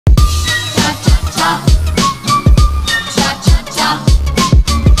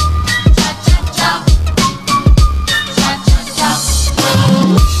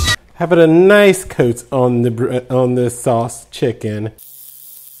Have it a nice coat on the sauce chicken.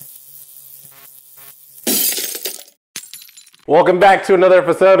 Welcome back to another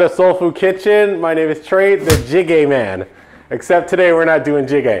episode of Soul Food Kitchen. My name is Trey, the Jjigae Man. Except today we're not doing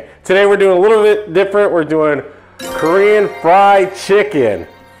jjigae. Today we're doing a little bit different. We're doing Korean fried chicken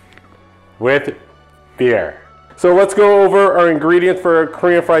with beer. So let's go over our ingredients for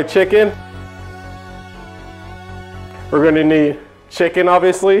Korean fried chicken. We're going to need chicken,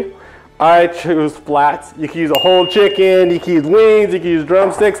 obviously. I choose flats. You can use a whole chicken, you can use wings, you can use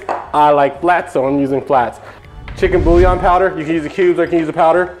drumsticks. I like flats, so I'm using flats. Chicken bouillon powder, you can use the cubes or you can use the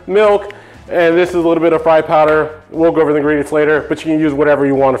powder. Milk, and this is a little bit of fried powder. We'll go over the ingredients later, but you can use whatever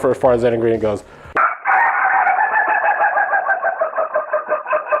you want for as far as that ingredient goes.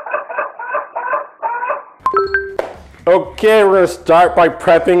 Okay, we're gonna start by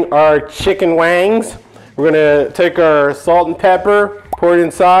prepping our chicken wangs. We're gonna take our salt and pepper, pour it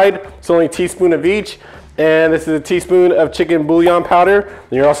inside. It's only a teaspoon of each. And this is a teaspoon of chicken bouillon powder.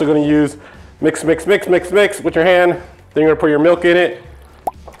 And you're also gonna use mix with your hand. Then you're gonna put your milk in it.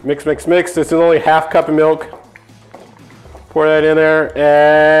 Mix. This is only half cup of milk. Pour that in there.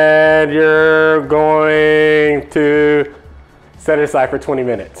 And you're going to set it aside for 20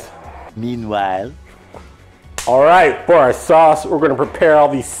 minutes. Meanwhile. All right, for our sauce, we're gonna prepare all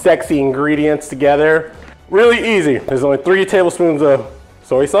these sexy ingredients together. Really easy. There's only 3 tablespoons of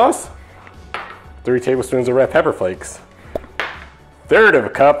soy sauce, 3 tablespoons of red pepper flakes, 1/3 of a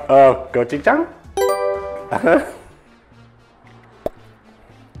cup of gochujang,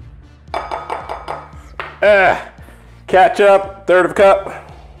 ketchup, 1/3 of a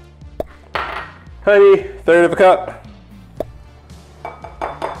cup, honey, 1/3 of a cup,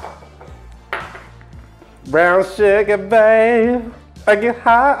 brown sugar, babe. I get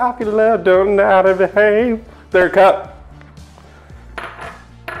high off your love, don't know how to behave. 1/3 cup.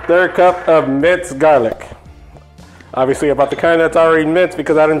 1/3 cup of minced garlic. Obviously about the kind that's already minced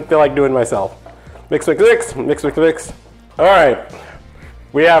because I didn't feel like doing it myself. Mix. All right,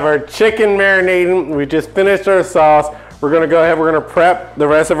 we have our chicken marinating. We just finished our sauce. We're gonna go ahead, we're gonna prep the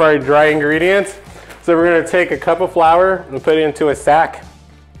rest of our dry ingredients. So we're gonna take a cup of flour and put it into a sack.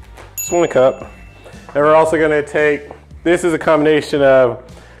 Just 1 cup. And we're also gonna take, this is a combination of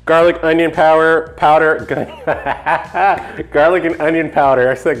garlic, onion powder, garlic and onion powder.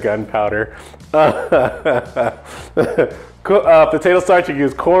 I said gunpowder. Potato starch, you can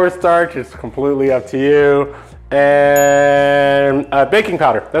use cornstarch. It's completely up to you. And baking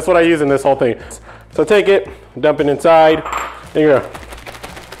powder. That's what I use in this whole thing. So take it, dump it inside. There you go.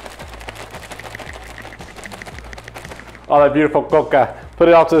 All that beautiful coca. Put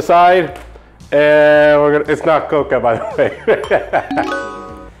it off to the side. And we're gonna, it's not coca, by the way.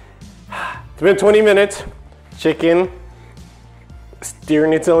 It's been 20 minutes. Chicken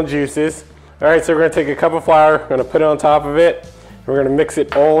steering its own juices. All right, so we're gonna take a cup of flour, we're gonna put it on top of it. We're gonna mix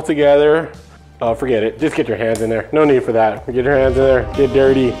it all together. Oh, forget it, just get your hands in there. No need for that. Get your hands in there, get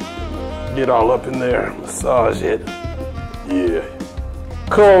dirty. Get all up in there, massage it. Yeah.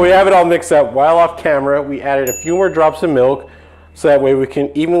 Cool, we have it all mixed up. While off camera, we added a few more drops of milk, so that way we can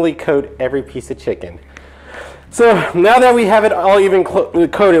evenly coat every piece of chicken. So now that we have it all even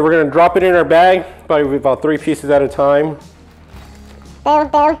coated, we're gonna drop it in our bag, probably about 3 pieces at a time.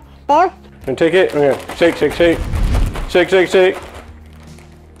 And take it, we're gonna shake.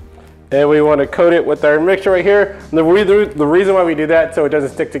 And we wanna coat it with our mixture right here. And the reason why we do that, so it doesn't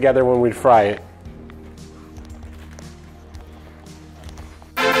stick together when we fry it.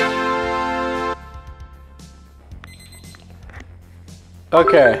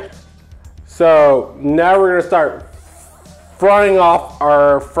 Okay, so now we're gonna start frying off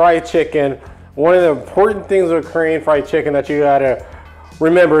our fried chicken. One of the important things with Korean fried chicken that you gotta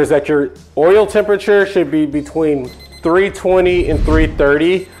remember is that your oil temperature should be between 320 and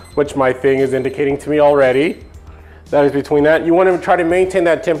 330, which my thing is indicating to me already. That is between that. You wanna try to maintain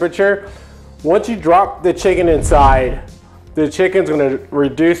that temperature. Once you drop the chicken inside, the chicken's gonna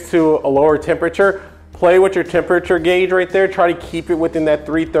reduce to a lower temperature. Play with your temperature gauge right there. Try to keep it within that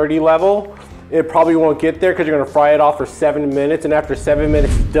 330 level. It probably won't get there because you're gonna fry it off for 7 minutes, and after 7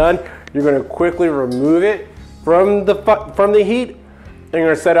 minutes is done, you're gonna quickly remove it from the heat, and you're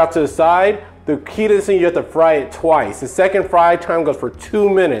gonna set it out to the side. The key to this thing, you have to fry it twice. The second fry time goes for 2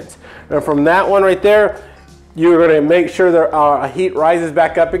 minutes. And from that one right there, you're gonna make sure the heat rises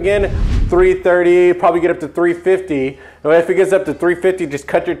back up again. 330, probably get up to 350. And if it gets up to 350, just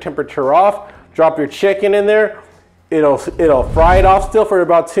cut your temperature off. Drop your chicken in there. It'll fry it off still for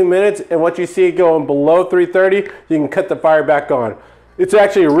about 2 minutes. And once you see it going below 330, you can cut the fire back on. It's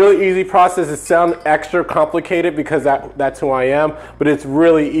actually a really easy process. It sounds extra complicated because that's who I am, but it's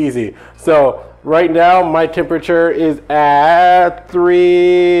really easy. So right now my temperature is at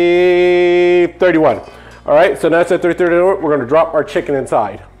 331. All right, so now it's at 331. We're gonna drop our chicken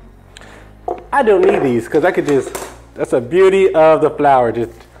inside. I don't need these because I could just, that's the beauty of the flour.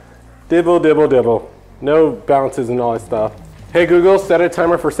 Just dibble, dibble, dibble. No bounces and all that stuff. Hey Google, set a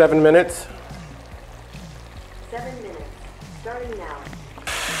timer for 7 minutes. 7 minutes, starting now.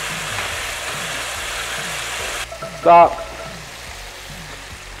 Stop.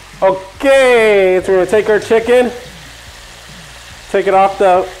 Okay, so we're gonna take our chicken, take it off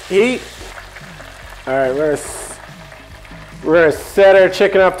the heat. All right, we're gonna set our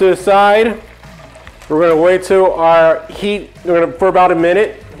chicken up to the side. We're gonna wait till our heat, for about a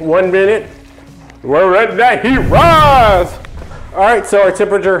minute, 1 minute. We're letting that heat rise. All right, so our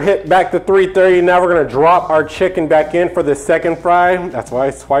temperature hit back to 330. Now we're gonna drop our chicken back in for the second fry. That's why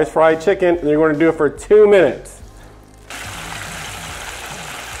it's twice fried chicken. And you're gonna do it for 2 minutes.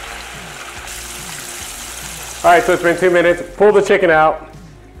 All right, so it's been 2 minutes. Pull the chicken out.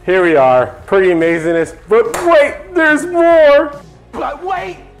 Here we are. Pretty amazingness. But wait, there's more. But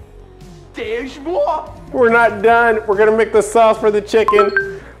wait, there's more. We're not done. We're gonna make the sauce for the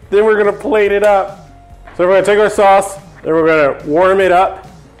chicken. Then we're gonna plate it up. So we're gonna take our sauce, then we're gonna warm it up.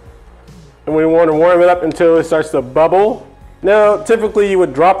 And we wanna warm it up until it starts to bubble. Now, typically you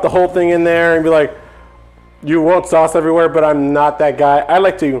would drop the whole thing in there and be like, you want sauce everywhere, but I'm not that guy. I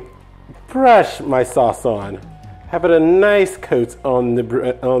like to brush my sauce on. Have it a nice coat on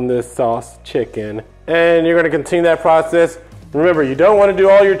the sauce chicken. And you're gonna continue that process. Remember, you don't wanna do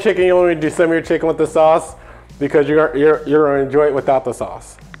all your chicken, you only do some of your chicken with the sauce because you're gonna enjoy it without the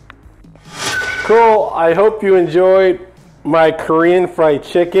sauce. Cool, I hope you enjoyed my Korean fried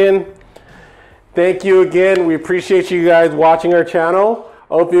chicken. Thank you again, we appreciate you guys watching our channel.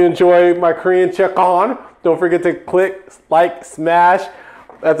 I hope you enjoy my Korean chicken. Don't forget to click, like, smash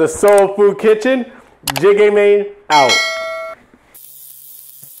at the Seoul Food Kitchen. Jiggy out.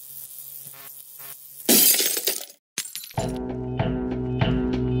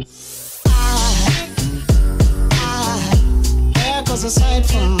 There goes a sight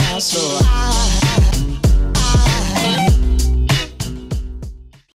from my soul.